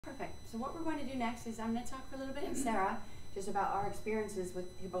Perfect. So what we're going to do next is I'm going to talk for a little bit, and Sarah, just about our experiences with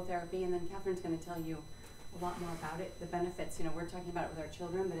hippotherapy, and then Catherine's going to tell you a lot more about it, the benefits. You know, we're talking about it with our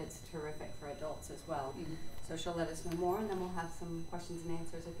children, but it's terrific for adults as well. So she'll let us know more, and then we'll have some questions and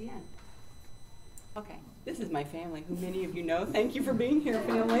answers at the end. Okay, this is my family, who many of you know. Thank you for being here,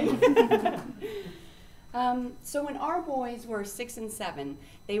 family. So when our boys were 6 and 7,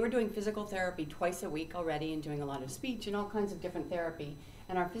 they were doing physical therapy twice a week already and doing a lot of speech and all kinds of different therapy.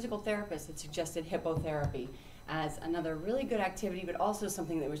 And our physical therapist had suggested hippotherapy as another really good activity, but also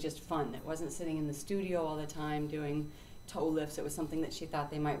something that was just fun, that wasn't sitting in the studio all the time doing toe lifts. It was something that she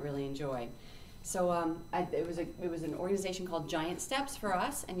thought they might really enjoy. So it was an organization called Giant Steps for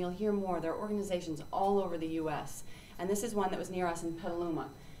us, and you'll hear more. There are organizations all over the U.S., and this is one that was near us in Petaluma.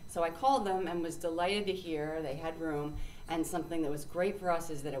 So I called them and was delighted to hear they had room, and something that was great for us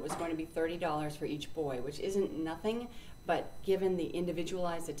is that it was going to be $30 for each boy, which isn't nothing, but given the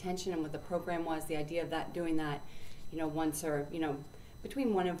individualized attention and what the program was, the idea of that, doing that, you know, once or, you know,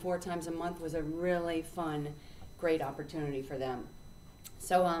 between 1 and 4 times a month was a really fun, great opportunity for them.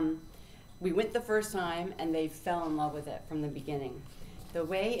 So we went the first time, and they fell in love with it from the beginning. The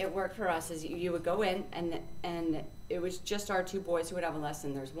way it worked for us is you would go in, and it was just our 2 boys who would have a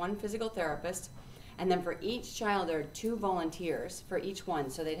lesson. There's 1 physical therapist, and then for each child there are 2 volunteers for each one.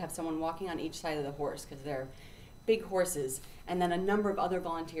 So they'd have someone walking on each side of the horse, because they're big horses, and then a number of other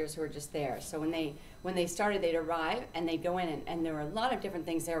volunteers who were just there. So when they started, they'd arrive, and they'd go in, and there were a lot of different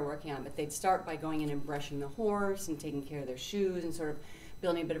things they were working on, but they'd start by going in and brushing the horse and taking care of their shoes and sort of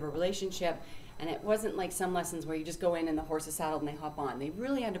building a bit of a relationship. And it wasn't like some lessons where you just go in and the horse is saddled and they hop on. They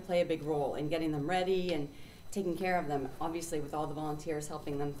really had to play a big role in getting them ready and taking care of them, obviously with all the volunteers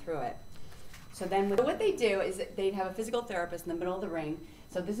helping them through it. So then what they do is they'd have a physical therapist in the middle of the ring.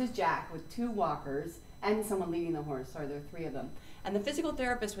 So this is Jack with 2 walkers and someone leading the horse. Sorry, there are 3 of them. And the physical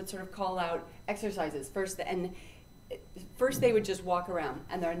therapist would sort of call out exercises first, and first they would just walk around,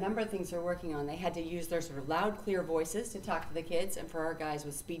 and there are a number of things they're working on. They had to use their sort of loud, clear voices to talk to the kids, and for our guys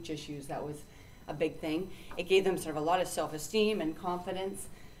with speech issues, that was a big thing. It gave them sort of a lot of self-esteem and confidence.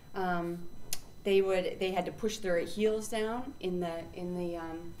 They had to push their heels down in the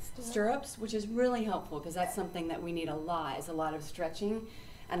stirrups, which is really helpful, because that's something that we need a lot, is a lot of stretching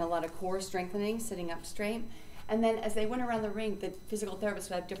and a lot of core strengthening, sitting up straight. And then as they went around the ring, the physical therapist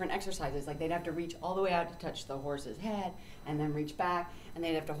would have different exercises. Like they'd have to reach all the way out to touch the horse's head, and then reach back, and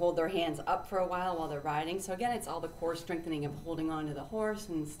they'd have to hold their hands up for a while they're riding. So again, it's all the core strengthening of holding on to the horse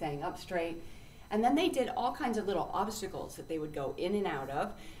and staying up straight. And then they did all kinds of little obstacles that they would go in and out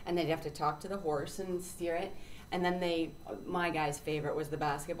of, and they'd have to talk to the horse and steer it. And then my guy's favorite was the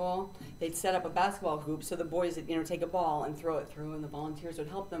basketball. They'd set up a basketball hoop so the boys would, you know, take a ball and throw it through, and the volunteers would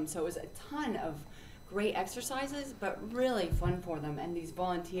help them. So it was a ton of great exercises, but really fun for them. And these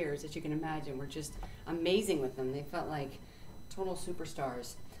volunteers, as you can imagine, were just amazing with them. They felt like total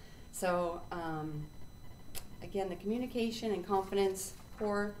superstars. So again, the communication and confidence,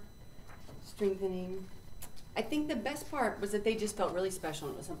 core strengthening. I think the best part was that they just felt really special,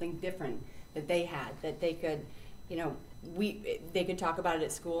 and it was something different that they had, that they could, you know, they could talk about it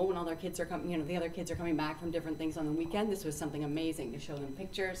at school when all their kids are coming, you know, the other kids are coming back from different things on the weekend. This was something amazing to show them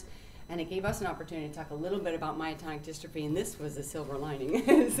pictures, and it gave us an opportunity to talk a little bit about myotonic dystrophy, and this was a silver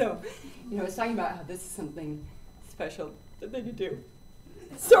lining. So, you know, it's talking about how this is something special that they could do.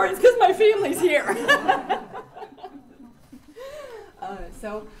 Sorry, it's because my family's here.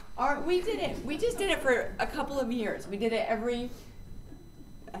 We did it. We just did it for a couple of years. We did it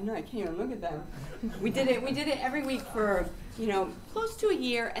I know, I can't even look at them. We did it every week for, you know, close to a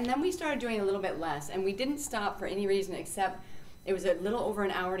year, and then we started doing a little bit less, and we didn't stop for any reason except it was a little over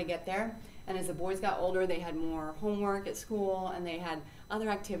an hour to get there, and as the boys got older, they had more homework at school, and they had other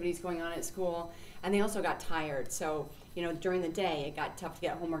activities going on at school, and they also got tired. So, you know, during the day, it got tough to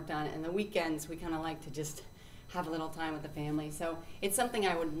get homework done, and the weekends, we kind of like to just have a little time with the family. So it's something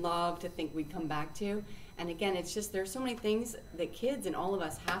I would love to think we'd come back to. And again, it's just, there's so many things that kids and all of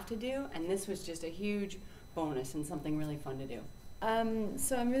us have to do, and this was just a huge bonus and something really fun to do.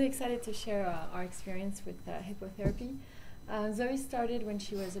 So I'm really excited to share our experience with hippotherapy. Zoe started when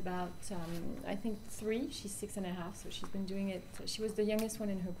she was about, I think 3. She's 6.5, so she's been doing it. She was the youngest one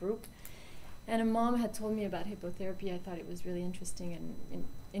in her group. And a mom had told me about hippotherapy. I thought it was really interesting and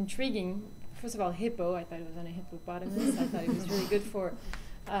intriguing. First of all, hippo, I thought it was on a hippopotamus. I thought it was really good for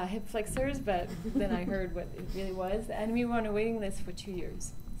hip flexors, but then I heard what it really was. And we were on a waiting list for 2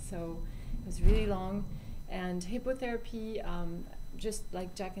 years. So it was really long. And hippotherapy, just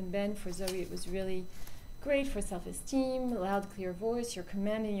like Jack and Ben, for Zoe, it was really great for self-esteem, loud, clear voice. You're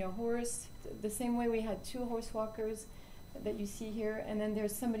commanding your horse. The same way we had 2 horse walkers, that you see here, and then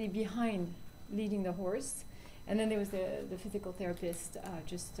there's somebody behind leading the horse. And then there was the physical therapist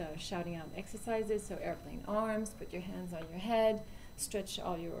just shouting out exercises, so airplane arms, put your hands on your head, stretch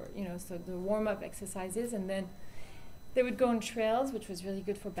all your, so the warm-up exercises. And then they would go on trails, which was really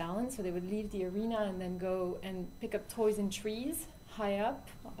good for balance. So they would leave the arena and then go and pick up toys in trees high up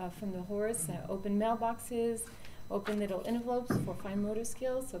from the horse, open mailboxes, open little envelopes for fine motor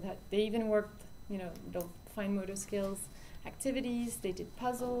skills. So that they even worked, little fine motor skills activities. They did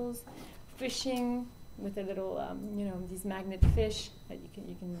puzzles, fishing with a little, these magnet fish that you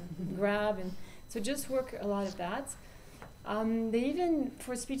can grab. And so just work a lot of that. They even,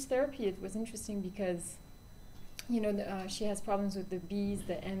 for speech therapy, it was interesting because, she has problems with the B's,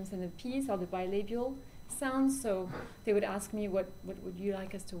 the M's, and the P's, all the bilabial sounds. So they would ask me, what would you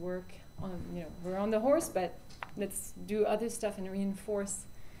like us to work on? We're on the horse, but let's do other stuff and reinforce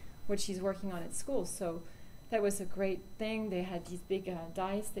what she's working on at school. So that was a great thing. They had these big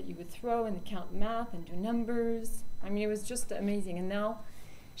dice that you would throw and count math and do numbers. I mean, it was just amazing. And now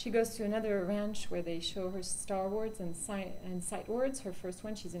she goes to another ranch where they show her star words and sight words. Her first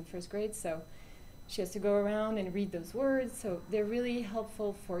one, she's in first grade, so she has to go around and read those words. So they're really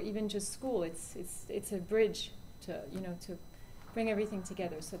helpful for even just school. It's a bridge to to bring everything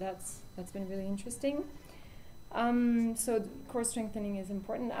together. So that's been really interesting. So core strengthening is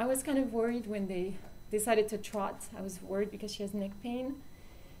important. I was kind of worried when they decided to trot. I was worried because she has neck pain,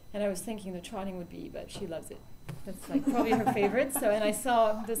 and I was thinking the trotting would be, but she loves it. That's like probably her favorite. So, and I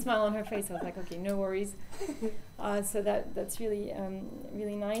saw the smile on her face. I was like, okay, no worries. So that's really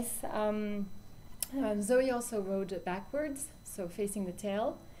really nice. Zoe also rode backwards, so facing the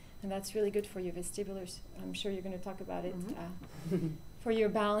tail, and that's really good for your vestibular. I'm sure you're going to talk about it. For your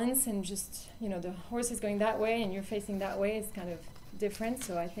balance, and just the horse is going that way and you're facing that way. It's kind of different.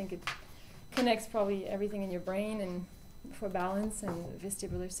 So I think it connects probably everything in your brain and for balance and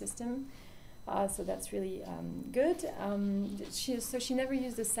vestibular system. So that's really good. She never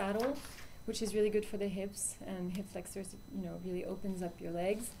used a saddle, which is really good for the hips and hip flexors. Really opens up your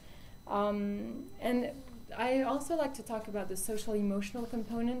legs. And I also like to talk about the social emotional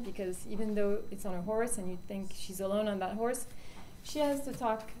component, because even though it's on a horse and you think she's alone on that horse, she has to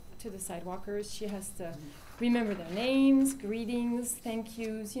talk to the sidewalkers. She has to remember their names, greetings, thank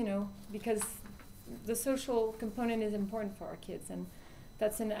yous, because the social component is important for our kids, and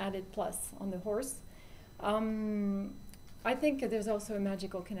that's an added plus on the horse. I think there's also a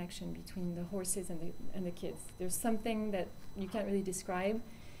magical connection between the horses and the kids. There's something that you can't really describe.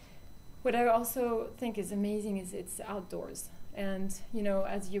 What I also think is amazing is it's outdoors. And,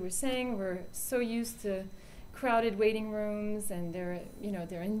 as you were saying, we're so used to crowded waiting rooms, and they're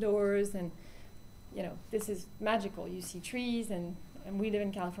indoors, and, this is magical. You see trees, and we live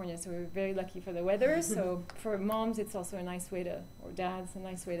in California, so we're very lucky for the weather. So for moms, it's also a nice way or dads, a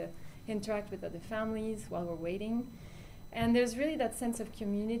nice way to interact with other families while we're waiting. And there's really that sense of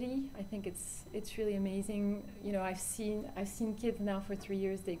community. I think it's really amazing. I've seen kids now for 3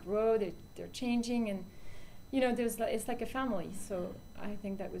 years. They grow, they're changing, and it's like a family. So I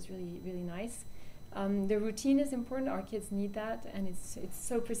think that was really, really nice. The routine is important. Our kids need that, and it's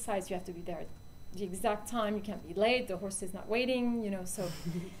so precise. You have to be there at the exact time. You can't be late. The horse is not waiting. So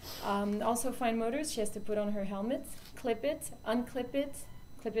also fine motors. She has to put on her helmet, clip it, unclip it,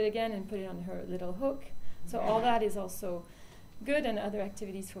 clip it again, and put it on her little hook. So all that is also good. And other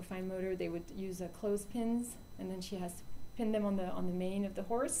activities for fine motor, they would use clothespins, and then she has to pin them on the mane of the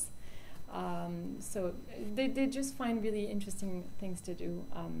horse. So they just find really interesting things to do.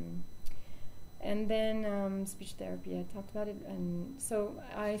 And then speech therapy, I talked about it. And so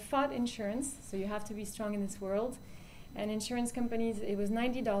I fought insurance, so you have to be strong in this world. And insurance companies, it was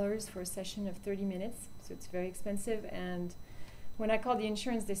 $90 for a session of 30 minutes, so it's very expensive. And when I called the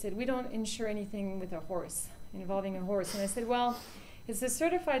insurance, they said, we don't insure anything with a horse, involving a horse. And I said, well, it's a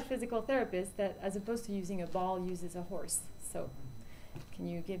certified physical therapist that, as opposed to using a ball, uses a horse. So can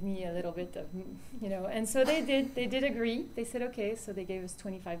you give me a little bit of, And so they did agree. They said, okay, so they gave us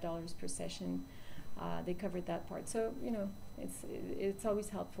 $25 per session. They covered that part. So, it's always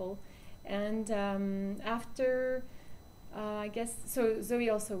helpful. And after, I guess, so Zoe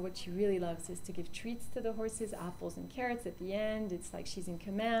also, what she really loves is to give treats to the horses, apples and carrots at the end. It's like she's in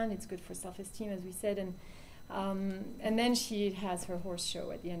command. It's good for self-esteem, as we said. And then she has her horse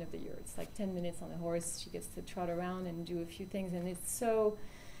show at the end of the year. It's like 10 minutes on the horse. She gets to trot around and do a few things. And it's so,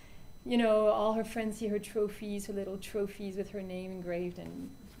 all her friends see her trophies, her little trophies with her name engraved. And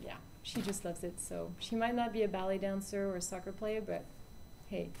yeah, she just loves it. So she might not be a ballet dancer or a soccer player, but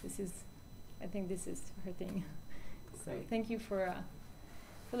hey, I think this is her thing. So thank you for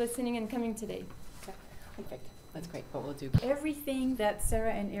listening and coming today. Yeah, perfect. That's great. What we'll do. Everything that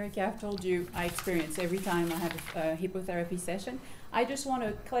Sarah and Erica have told you, I experience every time I have a hippotherapy session. I just want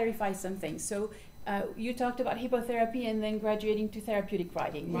to clarify something. So you talked about hippotherapy and then graduating to therapeutic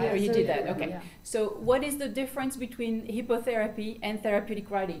riding, right? Yeah, Or you so did yeah, that, okay. yeah. So what is the difference between hippotherapy and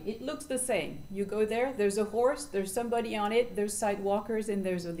therapeutic riding? It looks the same. You go there, there's a horse, there's somebody on it, there's sidewalkers, and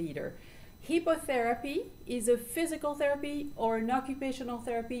there's a leader. Hippotherapy is a physical therapy or an occupational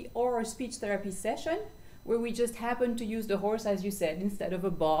therapy or a speech therapy session where we just happen to use the horse, as you said, instead of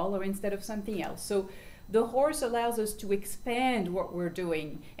a ball or instead of something else. So the horse allows us to expand what we're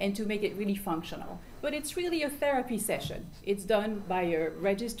doing and to make it really functional. But it's really a therapy session. It's done by a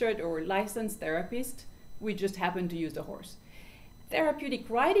registered or licensed therapist. We just happen to use the horse. Therapeutic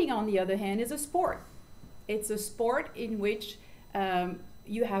riding, on the other hand, is a sport. It's a sport in which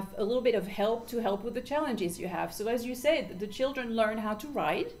you have a little bit of help to help with the challenges you have. So as you said, the children learn how to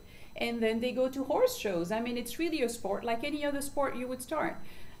ride, and then they go to horse shows. I mean, it's really a sport like any other sport you would start,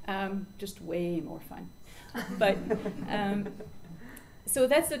 just way more fun. But so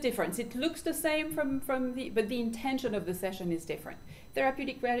that's the difference. It looks the same but the intention of the session is different.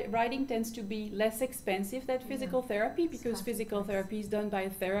 Therapeutic riding tends to be less expensive than physical therapy because physical therapy is done by a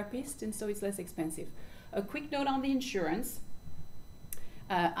therapist, and so it's less expensive. A quick note on the insurance.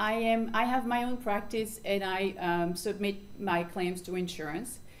 I have my own practice, and I submit my claims to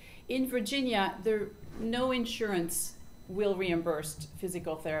insurance. In Virginia, no insurance will reimburse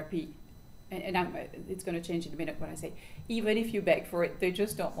physical therapy, and it's going to change in a minute what I say. Even if you beg for it, they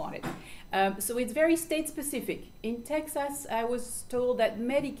just don't want it. So it's very state specific. In Texas, I was told that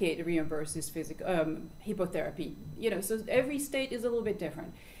Medicaid reimburses hippotherapy. So every state is a little bit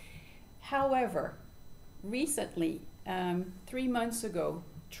different. However, recently, 3 months ago,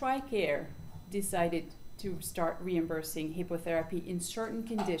 TRICARE decided to start reimbursing hippotherapy in certain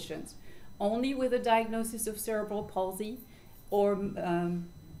conditions, only with a diagnosis of cerebral palsy or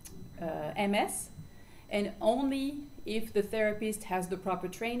MS, and only if the therapist has the proper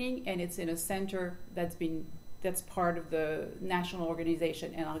training and it's in a center that's part of the national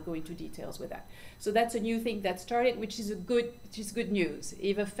organization, and I'll go into details with that. So that's a new thing that started, which is good news.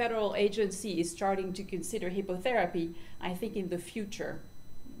 If a federal agency is starting to consider hippotherapy, I think in the future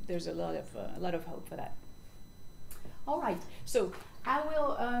there's a lot of hope for that. All right, so I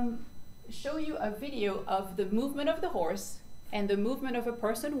will show you a video of the movement of the horse and the movement of a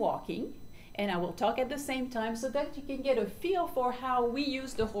person walking, and I will talk at the same time so that you can get a feel for how we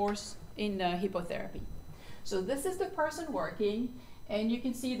use the horse in hippotherapy. So this is the person working, and you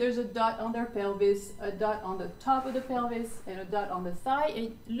can see there's a dot on their pelvis, a dot on the top of the pelvis, and a dot on the thigh.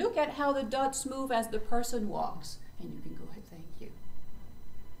 And look at how the dots move as the person walks. And you can go ahead, thank you.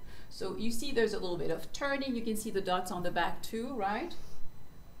 So you see there's a little bit of turning. You can see the dots on the back too, right?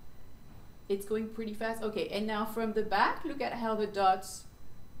 It's going pretty fast. Okay, and now from the back, look at how the dots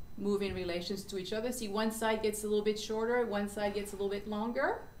move in relations to each other. See, one side gets a little bit shorter, one side gets a little bit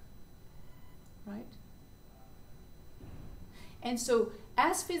longer, right? And so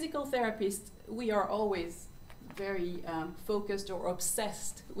as physical therapists, we are always very focused or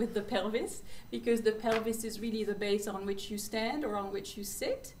obsessed with the pelvis, because the pelvis is really the base on which you stand or on which you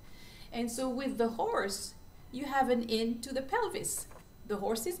sit. And so with the horse, you have an in to the pelvis. The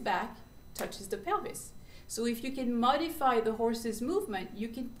horse's back touches the pelvis. So if you can modify the horse's movement, you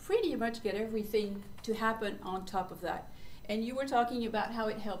can pretty much get everything to happen on top of that. And you were talking about how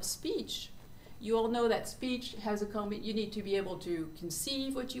it helps speech. You all know that speech has you need to be able to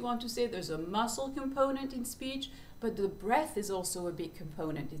conceive what you want to say. There's a muscle component in speech, but the breath is also a big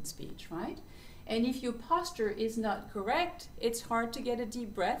component in speech, right? And if your posture is not correct, it's hard to get a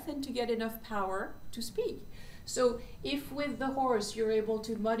deep breath and to get enough power to speak. So if with the horse you're able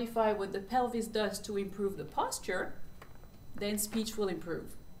to modify what the pelvis does to improve the posture, then speech will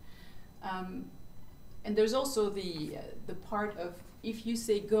improve. And there's also the part of, if you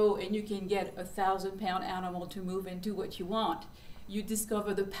say go and you can get a 1,000-pound animal to move and do what you want, you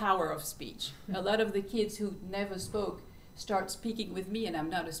discover the power of speech. A lot of the kids who never spoke start speaking with me, and I'm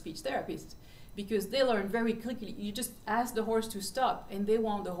not a speech therapist, because they learn very quickly. You just ask the horse to stop, and they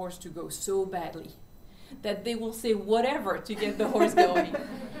want the horse to go so badly that they will say whatever to get the horse going.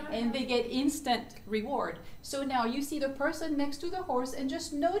 And they get instant reward. So now you see the person next to the horse, and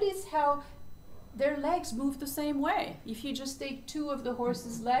just notice how their legs move the same way. If you just take two of the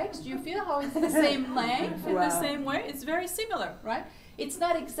horse's legs, do you feel how it's the same length in the same way? It's very similar, right? It's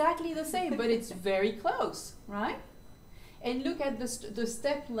not exactly the same, but it's very close, right? And look at the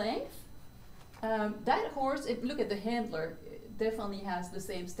step length. That horse, look at the handler, definitely has the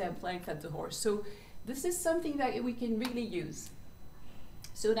same step length as the horse. So this is something that we can really use.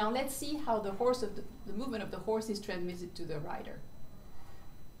 So now let's see how the movement of the horse is transmitted to the rider.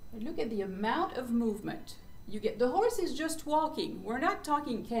 And look at the amount of movement you get. The horse is just walking. We're not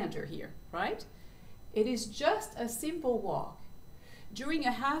talking canter here, right? It is just a simple walk. During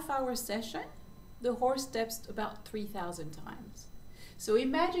a half-hour session, the horse steps about 3,000 times. So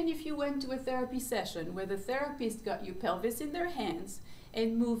imagine if you went to a therapy session where the therapist got your pelvis in their hands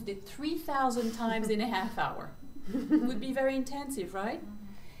and moved it 3,000 times in a half hour. It would be very intensive, right?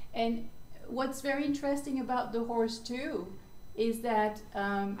 And what's very interesting about the horse too is that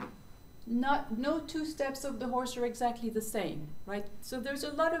no two steps of the horse are exactly the same, right? So there's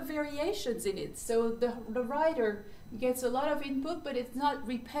a lot of variations in it. So the rider gets a lot of input, but it's not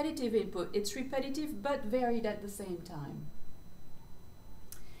repetitive input. It's repetitive but varied at the same time.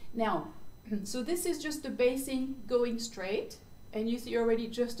 Now, so this is just the basing going straight, and you see already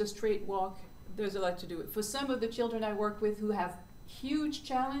just a straight walk. There's a lot to do. For some of the children I work with who have huge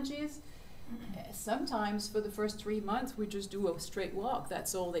challenges, sometimes for the first 3 months we just do a straight walk.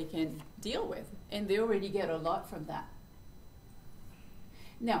 That's all they can deal with, and they already get a lot from that.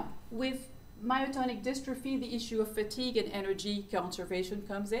 Now, with myotonic dystrophy, the issue of fatigue and energy conservation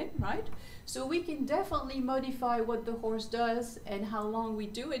comes in, right? So we can definitely modify what the horse does and how long we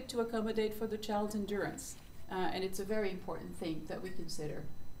do it to accommodate for the child's endurance. And it's a very important thing that we consider.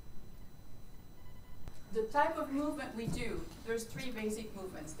 The type of movement we do, there's 3 basic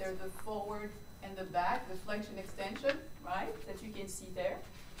movements. They're the forward and the back, the flexion extension, right, that you can see there.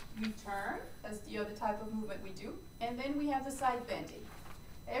 You turn, that's the other type of movement we do. And then we have the side bending.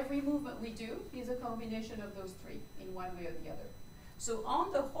 Every movement we do is a combination of those 3 in one way or the other. So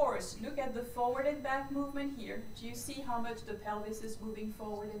on the horse, look at the forward and back movement here. Do you see how much the pelvis is moving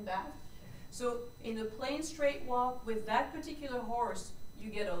forward and back? So in a plain straight walk with that particular horse, you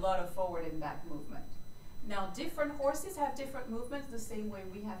get a lot of forward and back movement. Now different horses have different movements the same way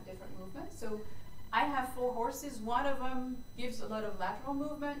we have different movements. So I have 4 horses. One of them gives a lot of lateral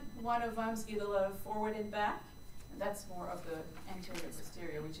movement. One of them gives a lot of forward and back. And that's more of the anterior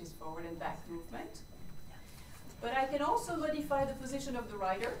posterior, which is forward and back movement. But I can also modify the position of the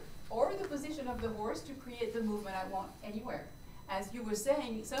rider or the position of the horse to create the movement I want anywhere. As you were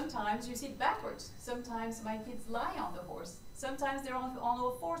saying, sometimes you sit backwards. Sometimes my kids lie on the horse. Sometimes they're on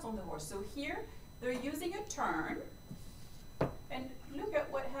all fours on the horse. So here, they're using a turn. And look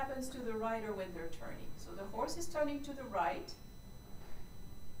at what happens to the rider when they're turning. So the horse is turning to the right.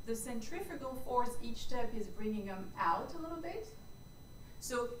 The centrifugal force each step is bringing them out a little bit.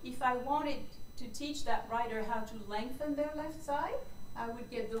 So if I wanted to teach that rider how to lengthen their left side, I would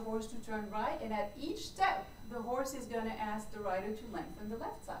get the horse to turn right, and at each step, the horse is going to ask the rider to lengthen the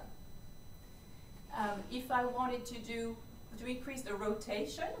left side. If I wanted to increase the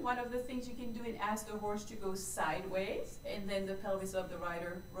rotation, one of the things you can do is ask the horse to go sideways, and then the pelvis of the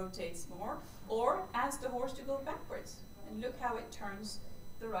rider rotates more, or ask the horse to go backwards, and look how it turns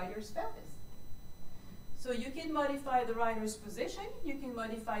the rider's pelvis. So you can modify the rider's position, you can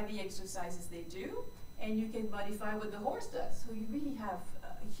modify the exercises they do, and you can modify what the horse does. So you really have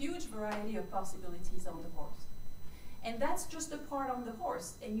a huge variety of possibilities on the horse. And that's just a part on the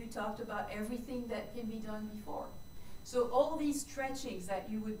horse, and you talked about everything that can be done before. So all these stretchings that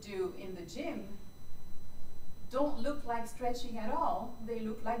you would do in the gym don't look like stretching at all, they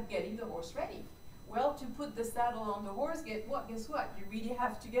look like getting the horse ready. Well, to put the saddle on the horse, guess what? You really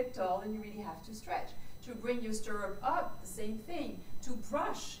have to get tall and you really have to stretch. To bring your stirrup up, the same thing. To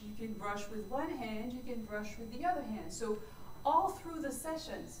brush, you can brush with one hand, you can brush with the other hand. So all through the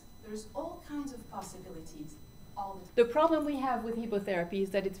sessions, there's all kinds of possibilities. The problem we have with hippotherapy is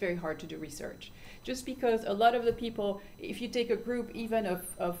that it's very hard to do research. Just because a lot of the people, if you take a group even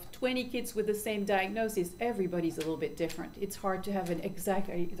of 20 kids with the same diagnosis, everybody's a little bit different. It's hard to have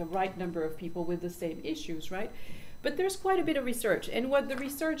the right number of people with the same issues, right? But there's quite a bit of research. And what the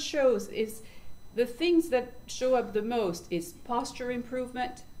research shows is the things that show up the most is posture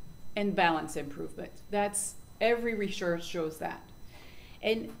improvement and balance improvement. That's, every research shows that.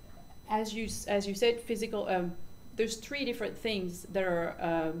 And as you said, there's 3 different things that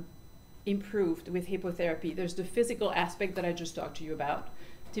are improved with hippotherapy. There's the physical aspect that I just talked to you about,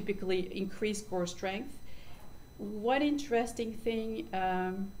 typically increased core strength. One interesting thing,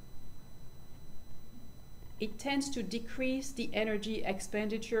 it tends to decrease the energy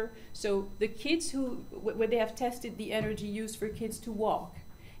expenditure. So the kids when they have tested the energy used for kids to walk,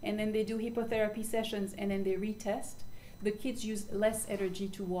 and then they do hippotherapy sessions and then they retest, the kids use less energy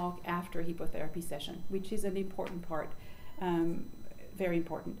to walk after hippotherapy session, which is an important part, very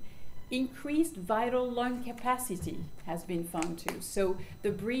important. increased vital lung capacity has been found too. So the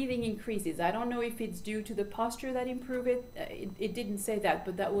breathing increases. I don't know if it's due to the posture that improved it. It didn't say that,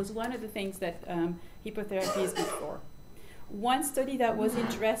 but that was one of the things that hippotherapy is good for. One study that was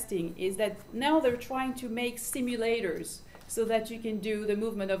interesting is that now they're trying to make simulators so that you can do the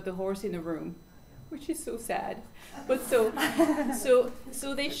movement of the horse in a room, which is so sad. But so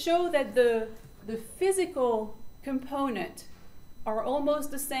they show that the physical component are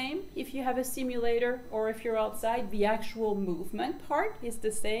almost the same if you have a simulator or if you're outside. The actual movement part is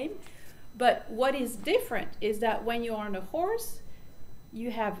the same. But what is different is that when you are on a horse,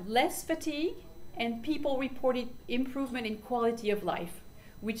 you have less fatigue, and people reported improvement in quality of life,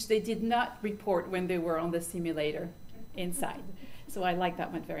 which they did not report when they were on the simulator inside. So I like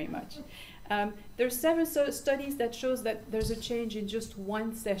that one very much. There's several studies that shows that there's a change in just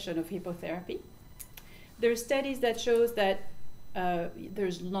one session of hippotherapy. There's studies that shows that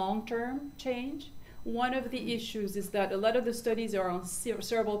there's long-term change. One of the issues is that a lot of the studies are on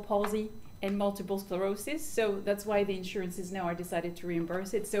cerebral palsy and multiple sclerosis, so that's why the insurances now are decided to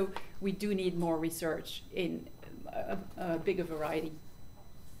reimburse it. So we do need more research in a bigger variety.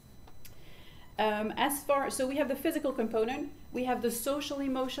 So we have the physical component, we have the social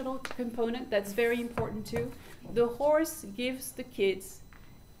emotional component that's very important too. The horse gives the kids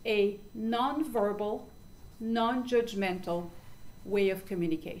a non-verbal, non-judgmental way of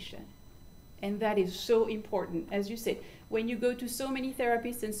communication. And that is so important. As you said, when you go to so many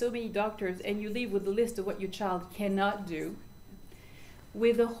therapists and so many doctors and you leave with a list of what your child cannot do,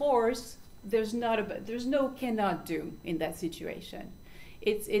 with a horse, there's no cannot do in that situation.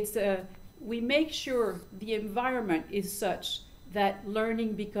 We make sure the environment is such that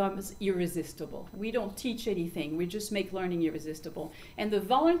learning becomes irresistible. We don't teach anything, we just make learning irresistible. And the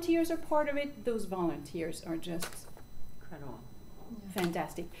volunteers are part of it. Those volunteers are just incredible.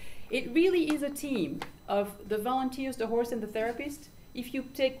 Fantastic. It really is a team of the volunteers, the horse, and the therapist. If you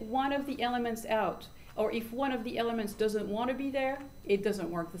take one of the elements out, or if one of the elements doesn't want to be there, it doesn't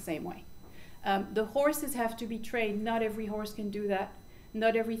work the same way. The horses have to be trained. Not every horse can do that.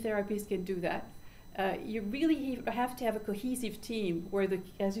 Not every therapist can do that. You really have to have a cohesive team where,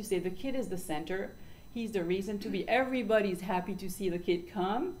 as you say, the kid is the center. He's the reason to be. Everybody's happy to see the kid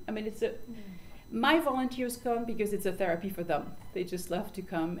come. I mean, my volunteers come because it's a therapy for them. They just love to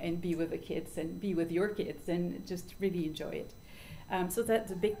come and be with the kids and be with your kids and just really enjoy it. So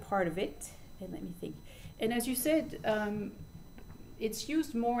that's a big part of it. And let me think. And as you said, it's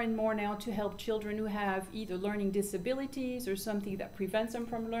used more and more now to help children who have either learning disabilities or something that prevents them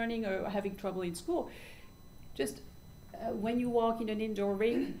from learning or having trouble in school. Just when you walk in an indoor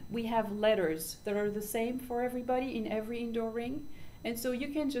ring, we have letters that are the same for everybody in every indoor ring. And so you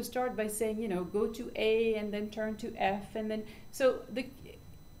can just start by saying, go to A and then turn to F, and then,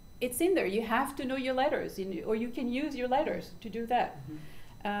 it's in there. You have to know your letters, or you can use your letters to do that.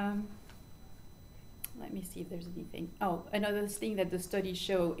 Mm-hmm. Let me see if there's anything. Oh, another thing that the studies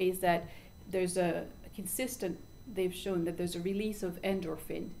show is that there's they've shown that there's a release of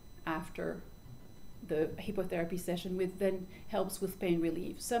endorphin after the hippotherapy session, which then helps with pain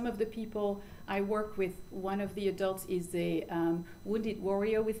relief. Some of the people I work with, one of the adults is a wounded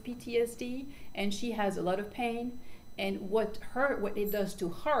warrior with PTSD, and she has a lot of pain. And what it does to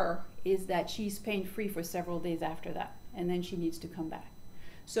her is that she's pain-free for several days after that, and then she needs to come back.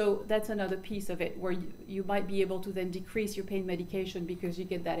 So that's another piece of it where you might be able to then decrease your pain medication because you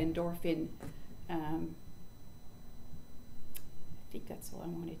get that endorphin. I think that's all I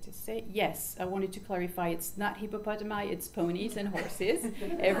wanted to say. Yes, I wanted to clarify, it's not hippopotami, it's ponies and horses.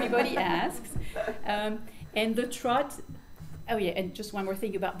 Everybody asks. And the trot, oh yeah, and just one more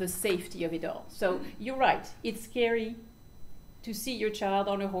thing about the safety of it all. So you're right, it's scary to see your child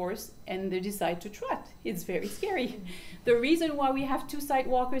on a horse and they decide to trot. It's very scary. The reason why we have 2 sight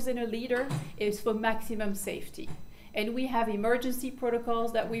walkers and a leader is for maximum safety. And we have emergency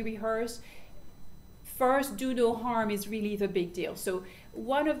protocols that we rehearse. First, do no harm is really the big deal. So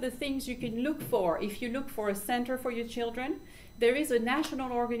one of the things you can look for, if you look for a center for your children, there is a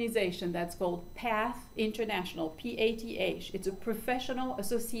national organization that's called PATH International, P-A-T-H. It's a professional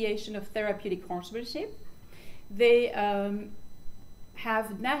association of therapeutic horsemanship. They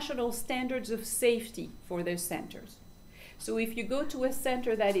have national standards of safety for their centers. So if you go to a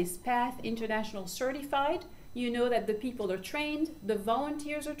center that is PATH International certified, you know that the people are trained, the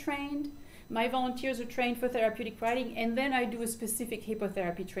volunteers are trained. My volunteers are trained for therapeutic riding, and then I do a specific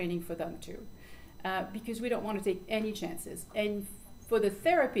hippotherapy training for them too, because we don't want to take any chances. And for the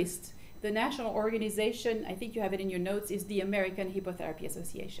therapists, the national organization, I think you have it in your notes, is the American Hippotherapy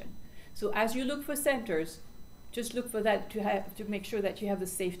Association. So as you look for centers, just look for that to make sure that you have the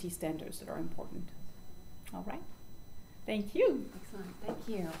safety standards that are important. All right. Thank you. Excellent. Thank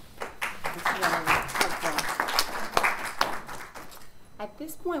you. That's really helpful. At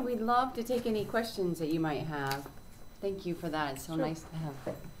this point, we'd love to take any questions that you might have. Thank you for that. It's so nice to have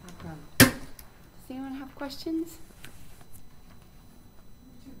background. Does anyone have questions?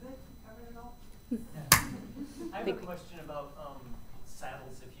 Too good. Covered it all. I have a question about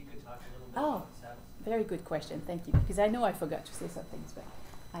saddles. If you could talk a little bit about saddles. Very good question. Thank you. Because I know I forgot to say some things, but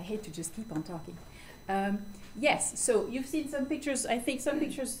I hate to just keep on talking. Yes. So you've seen some pictures. I think some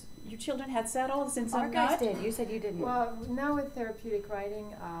pictures. Your children had saddles and some Our guys not. did. You said you didn't. Well, now with therapeutic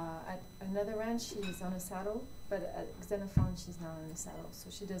riding, at another ranch she's on a saddle, but at Xenophon she's not on a saddle, so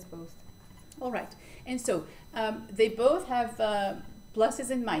she does both. All right. And so they both have pluses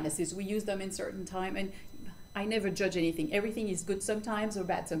and minuses. We use them in certain time, and I never judge anything. Everything is good sometimes or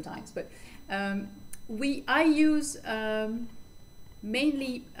bad sometimes. But I use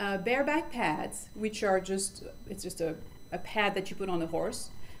mainly bareback pads, which are just a pad that you put on a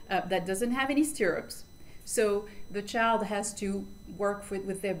horse that doesn't have any stirrups. So the child has to work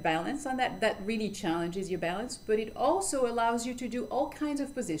with their balance on that. That really challenges your balance, but it also allows you to do all kinds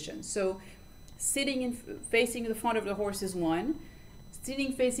of positions. So sitting and facing the front of the horse is one.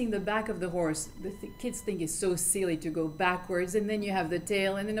 Sitting facing the back of the horse, the kids think it's so silly to go backwards, and then you have the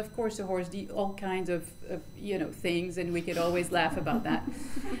tail, and then of course the horse do all kinds of things, and we could always laugh about that.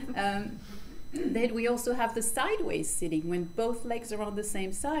 Then we also have the sideways sitting, when both legs are on the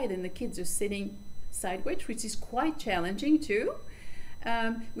same side and the kids are sitting sideways, which is quite challenging too.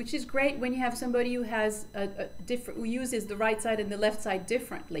 Which is great when you have somebody who has who uses the right side and the left side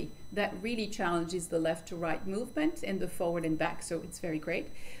differently. That really challenges the left to right movement and the forward and back, so it's very great.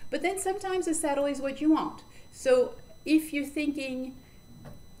 But then sometimes a saddle is what you want. So if you're thinking,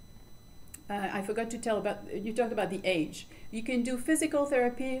 I forgot to tell you talked about the age. You can do physical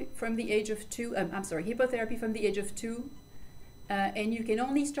therapy from the age of 2, hippotherapy from the age of 2, and you can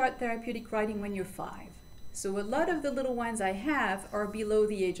only start therapeutic riding when you're 5. So a lot of the little ones I have are below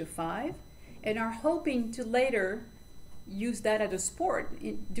the age of 5 and are hoping to later use that as a sport,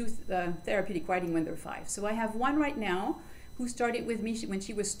 do therapeutic riding when they're 5. So I have one right now who started with me when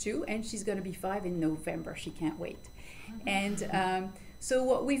she was 2, and she's going to be 5 in November. She can't wait. And so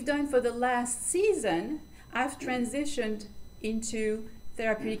what we've done for the last season, I've transitioned into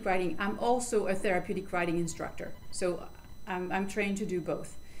therapeutic riding. I'm also a therapeutic riding instructor, so I'm trained to do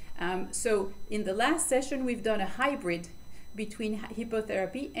both. So in the last session, we've done a hybrid between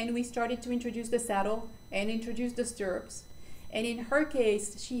hippotherapy, and we started to introduce the saddle and introduce the stirrups. And in her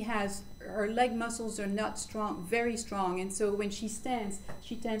case, her leg muscles are not strong, very strong, and so when she stands,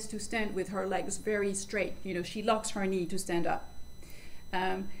 she tends to stand with her legs very straight. She locks her knee to stand up.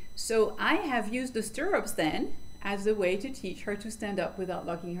 So I have used the stirrups then as a way to teach her to stand up without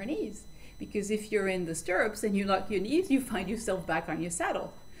locking her knees. Because if you're in the stirrups and you lock your knees, you find yourself back on your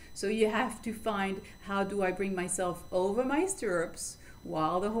saddle. So you have to find, how do I bring myself over my stirrups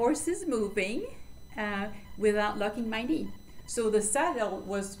while the horse is moving without locking my knee? So the saddle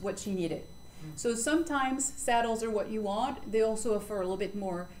was what she needed. So sometimes saddles are what you want. They also offer a little bit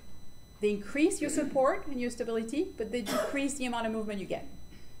more. They increase your support and your stability, but they decrease the amount of movement you get.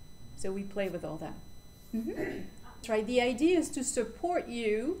 So we play with all that. Right. The idea is to support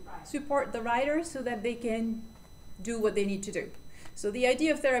the rider so that they can do what they need to do. So the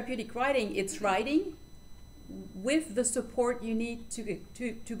idea of therapeutic riding, it's riding with the support you need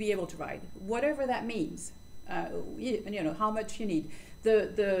to be able to ride, whatever that means. How much you need.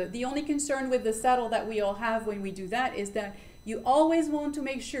 The only concern with the saddle that we all have when we do that is that you always want to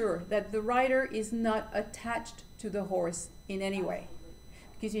make sure that the rider is not attached to the horse in any way,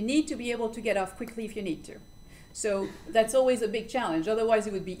 because you need to be able to get off quickly if you need to. So that's always a big challenge. Otherwise,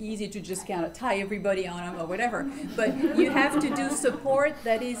 it would be easy to just kind of tie everybody on them or whatever. But you have to do support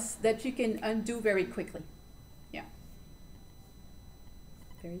that you can undo very quickly. Yeah.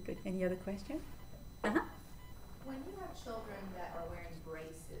 Very good. Any other question? When you have children that are wearing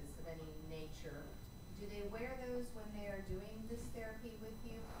braces of any nature, do they wear those when they are doing this therapy with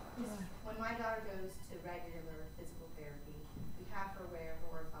you? When my daughter goes to regular physical therapy, we have her wear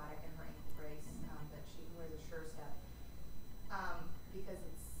her orthotic and her ankle brace, but she can wear the Sure Step because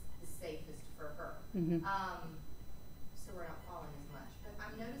it's the safest for her. So we're not falling as much. But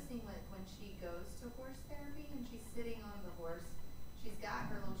I'm noticing when she goes to horse therapy and she's sitting on the horse, she's got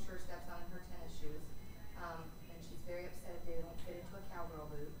her little Sure Steps on, her tennis shoes. And she's very upset if they don't fit into a cowgirl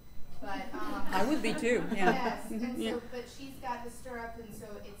boot. But I would be too. Yeah. Yes, and so, but she's got the stirrup, and so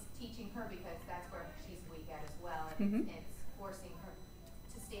it's teaching her because that's where she's weak at as well, and it's forcing her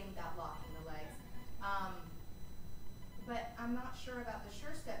to stand without locking the legs. but I'm not sure about the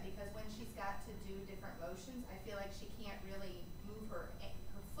sure step because when she's got to do different motions, I feel like she can't really move her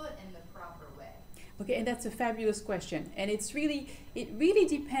foot in the proper way. Okay, and that's a fabulous question. And it really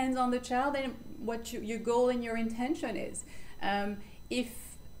depends on the child and what your goal and your intention is. If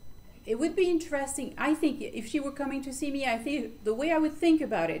it would be interesting, I think if she were coming to see me, I think the way I would think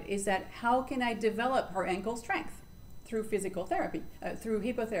about it is that how can I develop her ankle strength through physical therapy, through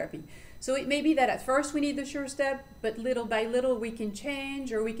hippotherapy. So it may be that at first we need the sure step, but little by little we can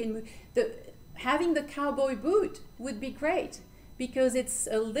change, or we can, having the cowboy boot would be great. Because it's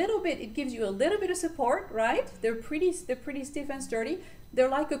a little bit, it gives you a little bit of support, right? They're pretty stiff and sturdy. They're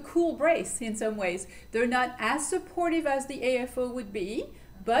like a cool brace in some ways. They're not as supportive as the AFO would be,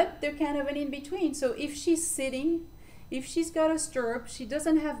 but they're kind of an in-between. So if she's sitting, if she's got a stirrup, she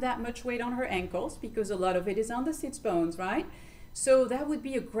doesn't have that much weight on her ankles because a lot of it is on the sits bones, right? So that would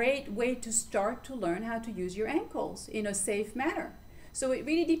be a great way to start to learn how to use your ankles in a safe manner. So it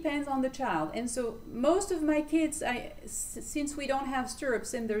really depends on the child. And so most of my kids, since we don't have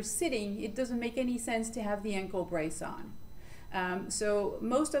stirrups and they're sitting, it doesn't make any sense to have the ankle brace on. So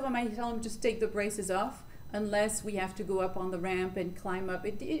most of them, I tell them just take the braces off unless we have to go up on the ramp and climb up.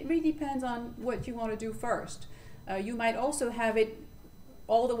 It really depends on what you want to do first. You might also have it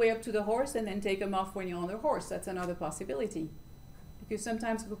all the way up to the horse and then take them off when you're on the horse. That's another possibility. Because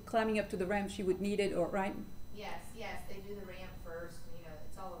sometimes climbing up to the ramp, she would need it, or right? Yes, they do the ramp first. You know,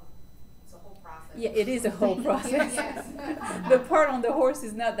 it's a whole process. Yeah, it is a whole process. Yes. The part on the horse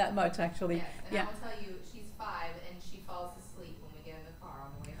is not that much, actually. Yes, and yeah. I will tell you, she's 5 and she falls asleep when we get in the car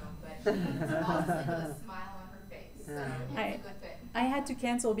on the way home, but she falls asleep with a smile on her face. So it's a good thing. I had to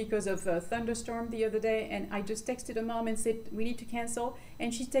cancel because of a thunderstorm the other day, and I just texted a mom and said, we need to cancel.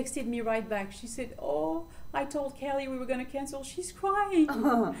 And she texted me right back. She said, oh, I told Kelly we were going to cancel. She's crying.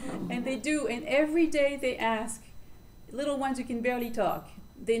 And they do. And every day they ask, little ones who can barely talk,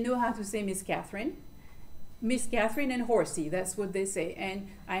 they know how to say Miss Catherine. Miss Catherine and Horsey, that's what they say. And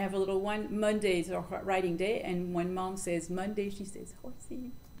I have a little one, Mondays are writing day, and when mom says Monday, she says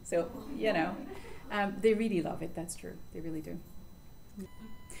Horsey. So, you know, they really love it. That's true. They really do.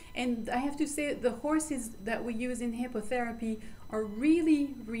 And I have to say, the horses that we use in hippotherapy are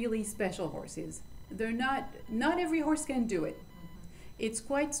really, really special horses. They're not every horse can do it. It's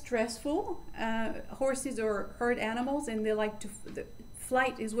quite stressful. Horses are herd animals, and they like to,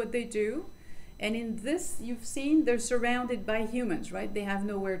 flight is what they do. And in this, you've seen, they're surrounded by humans, right? They have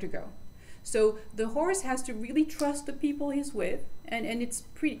nowhere to go. So the horse has to really trust the people he's with, and it's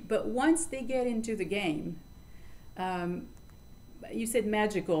pretty, but once they get into the game, you said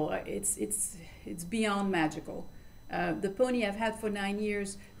magical, it's beyond magical. The pony I've had for 9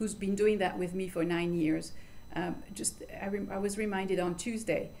 years, who's been doing that with me for 9 years, I was reminded on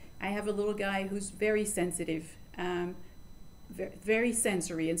Tuesday, I have a little guy who's very sensitive, very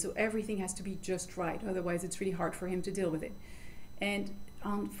sensory, and so everything has to be just right, otherwise it's really hard for him to deal with it. And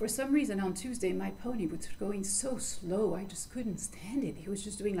for some reason on Tuesday, my pony was going so slow, I just couldn't stand it. He was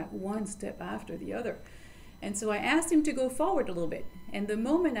just doing like one step after the other. And so I asked him to go forward a little bit. And the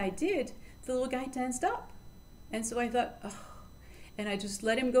moment I did, the little guy tensed up. And so I thought, oh, and I just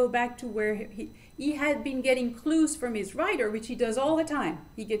let him go back to where he had been getting clues from his rider, which he does all the time.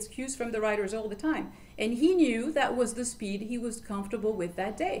 He gets cues from the riders all the time. And he knew that was the speed he was comfortable with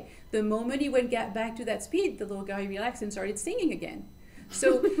that day. The moment he got back to that speed, the little guy relaxed and started singing again.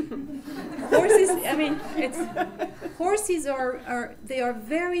 So horses, I mean, horses they are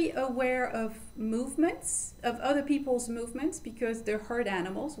very aware of movements, of other people's movements, because they're herd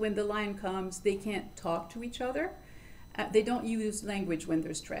animals. When the lion comes, they can't talk to each other. They don't use language when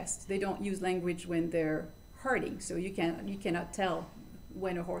they're stressed. They don't use language when they're herding. So you cannot tell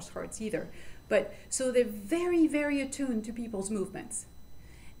when a horse herds either. But so they're very, very attuned to people's movements.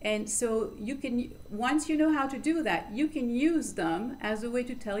 And so you can, once you know how to do that, you can use them as a way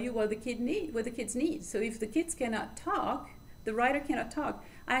to tell you what the kids need. So if the kids cannot talk, the rider cannot talk,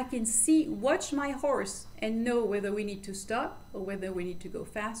 I can watch my horse and know whether we need to stop or whether we need to go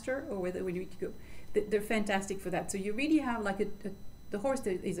faster or whether we need to go. They're fantastic for that. So you really have like the horse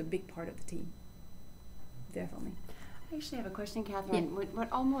is a big part of the team. Definitely. I actually have a question, Catherine. Yeah.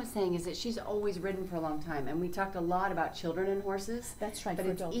 What Alma was saying is that she's always ridden for a long time, and we talked a lot about children and horses. That's right. But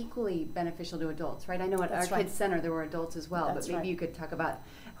for it's adults. equally beneficial to adults, right? I know at our kids' center there were adults as well, That's but maybe right. you could talk about,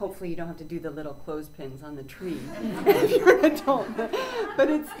 hopefully you don't have to do the little clothespins on the tree if you're an adult. But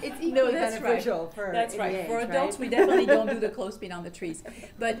it's equally beneficial for That's right. age, For adults, we definitely don't do the clothespin on the trees.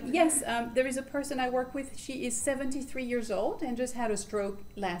 But yes, there is a person I work with. She is 73 years old and just had a stroke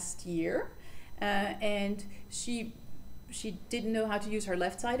last year, and she didn't know how to use her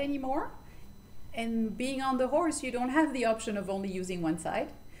left side anymore. And being on the horse, you don't have the option of only using one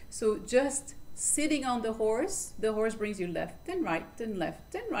side. So just sitting on the horse brings you left and right and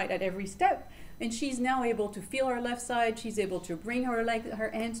left and right at every step. And she's now able to feel her left side. She's able to bring her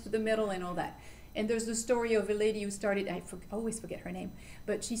hands to the middle and all that. And there's the story of a lady who started, I always forget her name,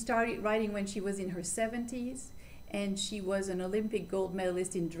 but she started riding when she was in her 70s. And she was an Olympic gold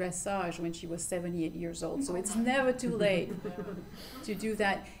medalist in dressage when she was 78 years old. So it's never too late to do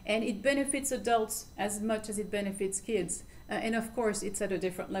that. And it benefits adults as much as it benefits kids. And of course, it's at a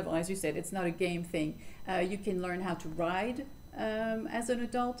different level. As you said, it's not a game thing. You can learn how to ride as an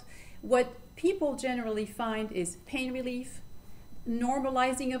adult. What people generally find is pain relief,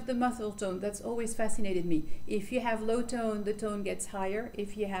 normalizing of the muscle tone. That's always fascinated me. If you have low tone, the tone gets higher.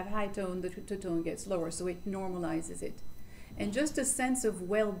 If you have high tone, the tone gets lower. So it normalizes it. And just a sense of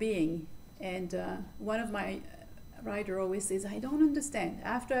well-being. And one of my rider always says, I don't understand.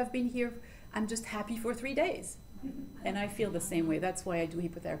 After I've been here, I'm just happy for 3 days. And I feel the same way. That's why I do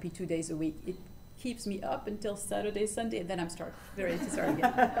hippotherapy 2 days a week. It keeps me up until Saturday, Sunday, and then I'm ready to start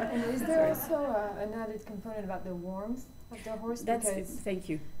again. And is there also an added component about the warmth of the horse? Thank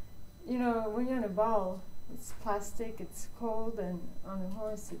you. You know, when you're on a ball, it's plastic, it's cold, and on a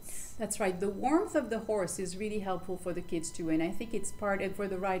horse, it's... That's right. The warmth of the horse is really helpful for the kids too, and I think it's part, and for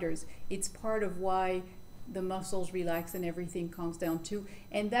the riders, it's part of why the muscles relax and everything calms down too.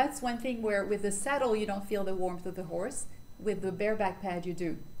 And that's one thing where with the saddle, you don't feel the warmth of the horse. With the bareback pad, you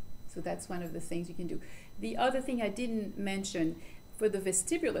do. So that's one of the things you can do. The other thing I didn't mention, for the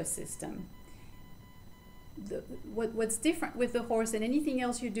vestibular system, what's different with the horse and anything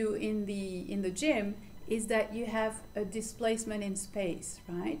else you do in the gym is that you have a displacement in space,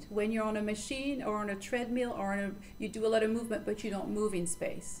 right? When you're on a machine or on a treadmill or you do a lot of movement, but you don't move in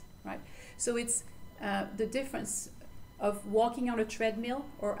space, right? So it's the difference of walking on a treadmill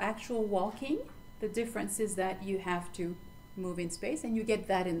or actual walking. The difference is that you have to move in space, and you get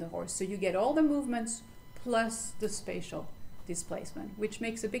that in the horse. So you get all the movements plus the spatial displacement, which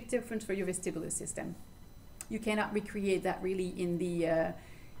makes a big difference for your vestibular system. You cannot recreate that really in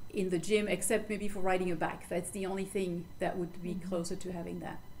the gym, except maybe for riding a bike. That's the only thing that would be closer to having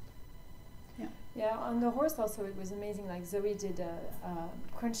that. Yeah. Yeah, on the horse also it was amazing. Like Zoe did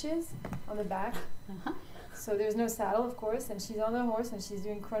crunches on the back. Uh-huh. So there's no saddle, of course, and she's on the horse and she's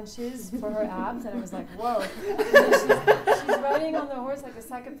doing crunches for her abs, and I was like, whoa. And then she's riding on the horse like a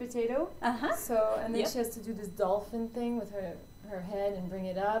sack of potato. Uh-huh. So, and then Yep. she has to do this dolphin thing with her head and bring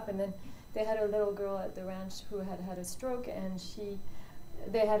it up, and then they had a little girl at the ranch who had had a stroke, and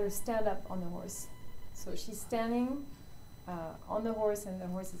they had her stand up on the horse. So she's standing on the horse, and the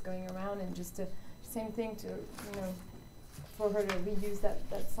horse is going around, and just the same thing to, for her to reuse that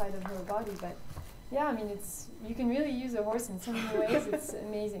side of her body. But yeah, I mean, you can really use a horse in so many ways. It's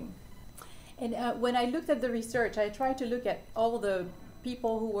amazing. And when I looked at the research, I tried to look at all the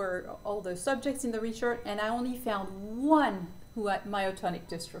people all the subjects in the research, and I only found one who had myotonic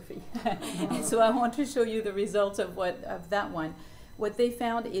dystrophy. And so I want to show you the results of that one. What they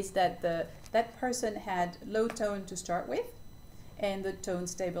found is that that person had low tone to start with, and the tone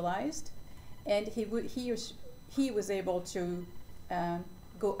stabilized, and he was able to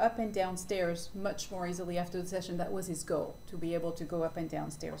go up and down stairs much more easily after the session. That was his goal, to be able to go up and down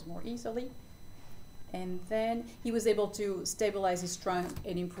stairs more easily. And then he was able to stabilize his trunk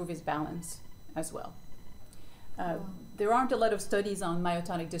and improve his balance as well. There aren't a lot of studies on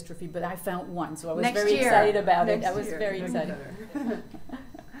myotonic dystrophy, but I found one, so I was very excited about it. I was very excited.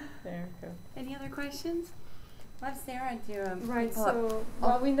 There we go. Any other questions? Let Sarah do Right, so,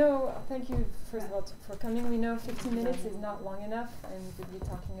 well, we know, thank you first of all for coming. We know 15 minutes is not long enough, and we could be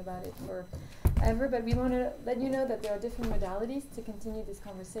talking about it forever, but we want to let you know that there are different modalities to continue this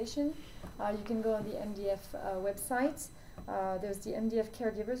conversation. You can go on the MDF website. There's the MDF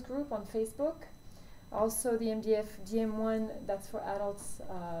Caregivers group on Facebook. Also the MDF DM1, that's for adults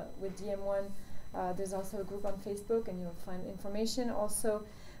with DM1. There's also a group on Facebook, and you'll find information. Also,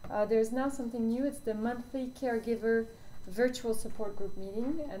 there's now something new. It's the monthly caregiver virtual support group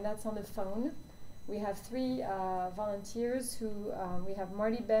meeting, and that's on the phone. We have 3 volunteers who, we have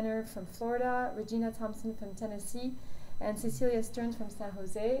Marty Benner from Florida, Regina Thompson from Tennessee, and Cecilia Stearns from San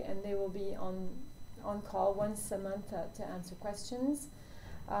Jose, and they will be on call once a month to answer questions.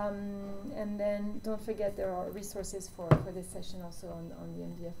 And then don't forget there are resources for this session also on the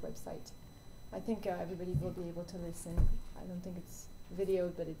MDF website. I think everybody will be able to listen. I don't think it's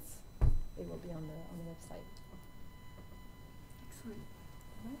videoed, but it will be on the website. Excellent.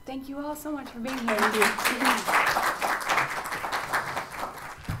 Thank you all so much for being here. Thank you.